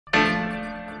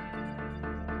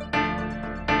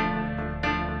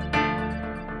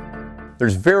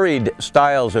There's varied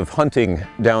styles of hunting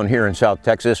down here in South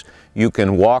Texas. You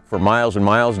can walk for miles and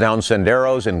miles down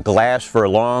senderos and glass for a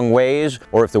long ways,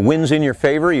 or if the wind's in your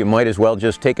favor, you might as well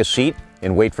just take a seat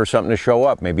and wait for something to show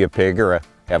up, maybe a pig or a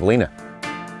javelina.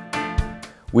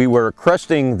 We were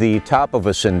cresting the top of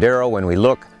a sendero when we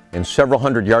looked, and several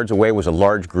hundred yards away was a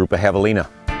large group of javelina.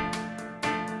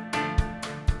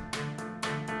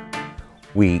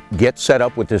 We get set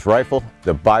up with this rifle.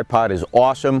 The bipod is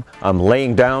awesome. I'm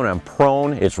laying down, I'm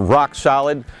prone, it's rock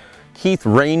solid. Keith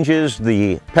ranges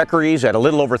the peccaries at a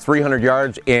little over 300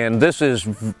 yards, and this is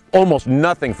almost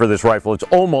nothing for this rifle. It's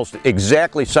almost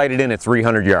exactly sighted in at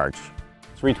 300 yards.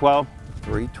 312?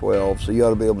 312, so you ought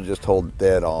to be able to just hold it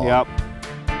dead on. Yep.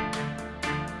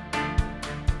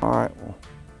 All right, well,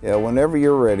 yeah, whenever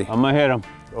you're ready. I'm gonna hit him.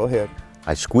 Go ahead.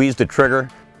 I squeezed the trigger.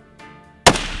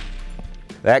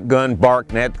 That gun barked,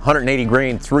 and that 180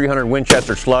 grain 300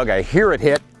 Winchester slug, I hear it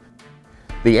hit.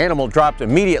 The animal dropped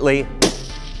immediately.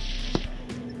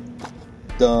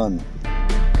 Done.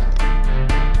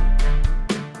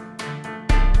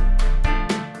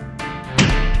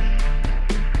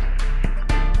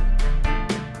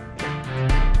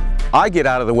 I get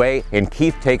out of the way, and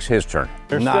Keith takes his turn.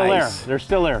 They're still there. They're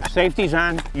still there. Safety's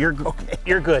on. You're okay.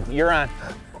 You're good. You're on.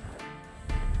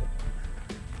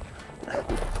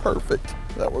 Perfect.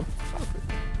 That was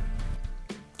perfect.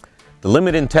 The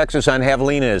limit in Texas on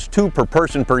javelina is 2 per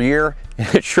person per year,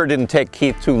 and it sure didn't take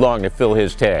Keith too long to fill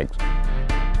his tags.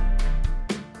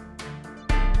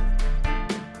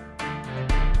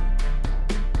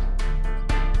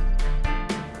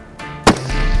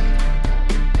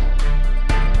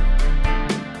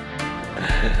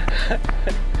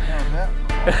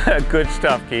 Good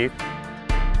stuff, Keith.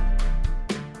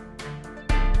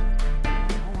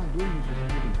 All I'm doing is just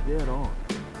hitting dead on.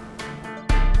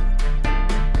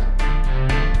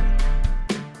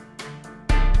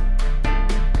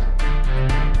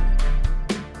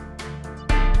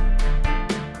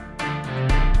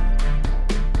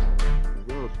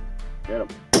 There goes. Get him.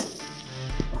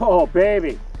 Oh,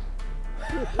 baby.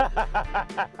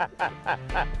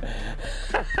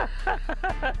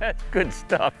 Good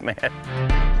stuff, man.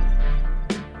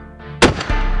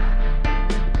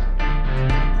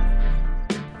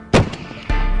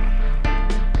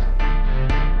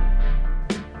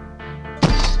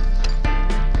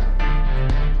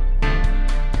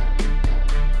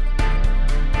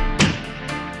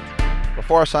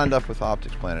 Before I signed up with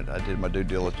Optics Planet, I did my due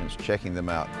diligence checking them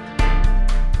out.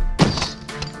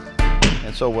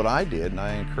 And so what I did, and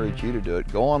I encourage you to do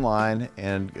it, go online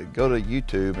and go to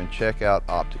YouTube and check out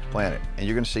Optics Planet. And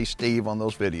you're going to see Steve on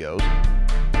those videos.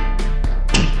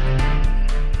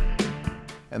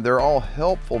 And they're all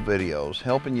helpful videos,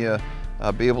 helping you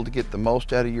be able to get the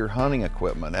most out of your hunting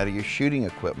equipment, out of your shooting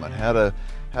equipment, how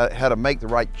to make the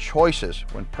right choices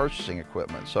when purchasing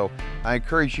equipment. So I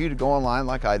encourage you to go online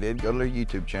like I did, go to their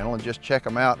YouTube channel and just check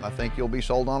them out, and I think you'll be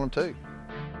sold on them too.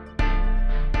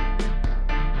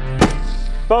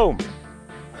 Boom.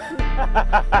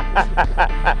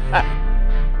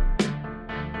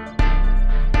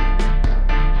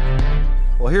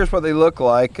 Well, here's what they look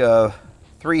like, 3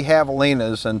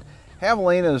 javelinas. And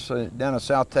javelinas down in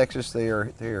South Texas,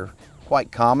 they're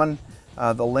quite common.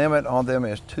 The limit on them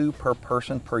is 2 per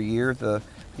person per year.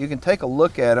 You can take a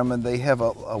look at them, and they have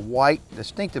a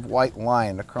distinctive white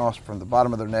line across from the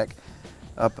bottom of their neck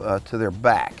up to their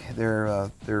back.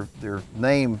 Their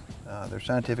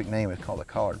scientific name is called the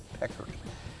collared peckers.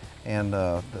 And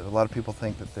a lot of people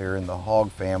think that they're in the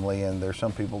hog family, and there's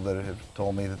some people that have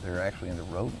told me that they're actually in the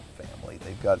rodent family.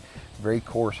 They've got very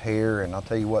coarse hair, and I'll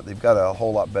tell you what, they've got a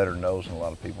whole lot better nose than a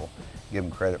lot of people give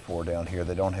them credit for down here.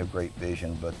 They don't have great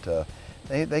vision, but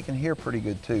they can hear pretty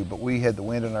good too. But we had the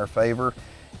wind in our favor,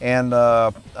 and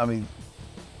I mean,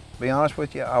 to be honest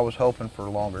with you, I was hoping for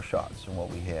longer shots than what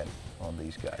we had on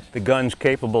these guys. The gun's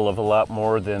capable of a lot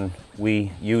more than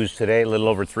we use today, a little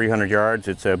over 300 yards.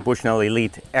 It's a Bushnell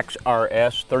Elite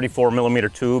XRS 34 millimeter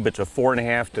tube. It's a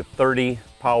 4.5 to 30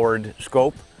 powered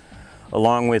scope,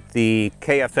 along with the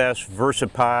KFS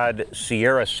Versapod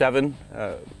Sierra 7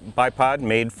 bipod,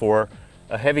 made for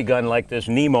a heavy gun like this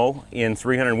Nemo in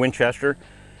 300 Winchester.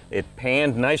 It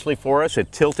panned nicely for us,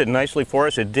 it tilted nicely for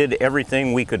us, it did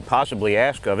everything we could possibly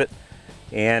ask of it.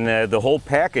 And the whole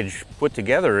package put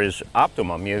together is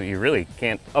optimum. You really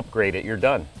can't upgrade it, you're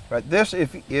done. Right, this,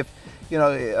 if you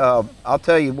know, I'll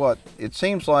tell you what, it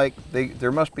seems like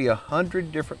there must be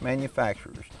 100 different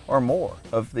manufacturers or more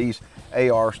of these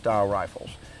AR style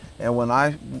rifles. And when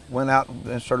I went out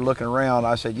and started looking around,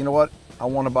 I said, you know what, I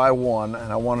want to buy one,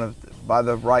 and I want to buy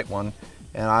the right one,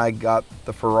 and I got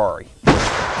the Ferrari.